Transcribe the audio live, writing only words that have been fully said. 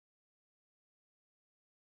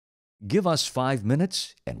Give us 5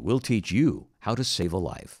 minutes and we'll teach you how to save a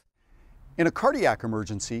life. In a cardiac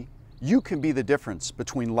emergency, you can be the difference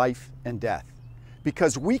between life and death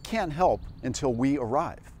because we can't help until we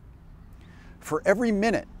arrive. For every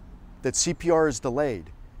minute that CPR is delayed,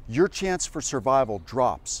 your chance for survival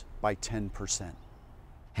drops by 10%.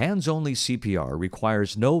 Hands-only CPR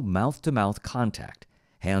requires no mouth-to-mouth contact.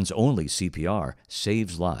 Hands-only CPR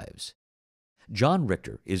saves lives. John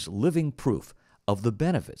Richter is living proof of the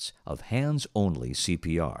benefits of hands-only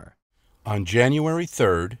CPR. On January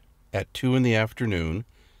 3rd, at 2 in the afternoon,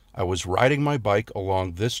 I was riding my bike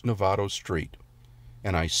along this Novato street,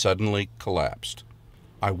 and I suddenly collapsed.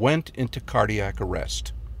 I went into cardiac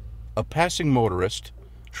arrest. A passing motorist,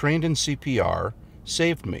 trained in CPR,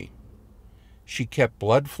 saved me. She kept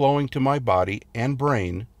blood flowing to my body and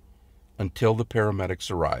brain until the paramedics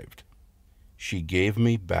arrived. She gave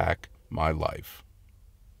me back my life.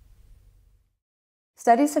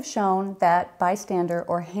 Studies have shown that bystander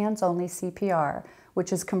or hands-only CPR,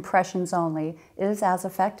 which is compressions only, is as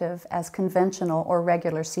effective as conventional or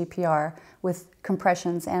regular CPR with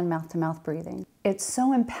compressions and mouth-to-mouth breathing. It's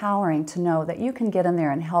so empowering to know that you can get in there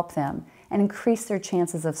and help them and increase their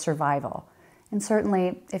chances of survival. And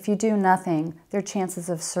certainly, if you do nothing, their chances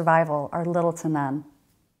of survival are little to none.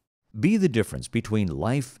 Be the difference between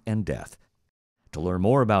life and death. To learn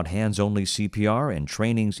more about hands-only CPR and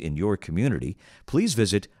trainings in your community, please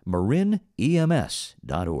visit marinems.org.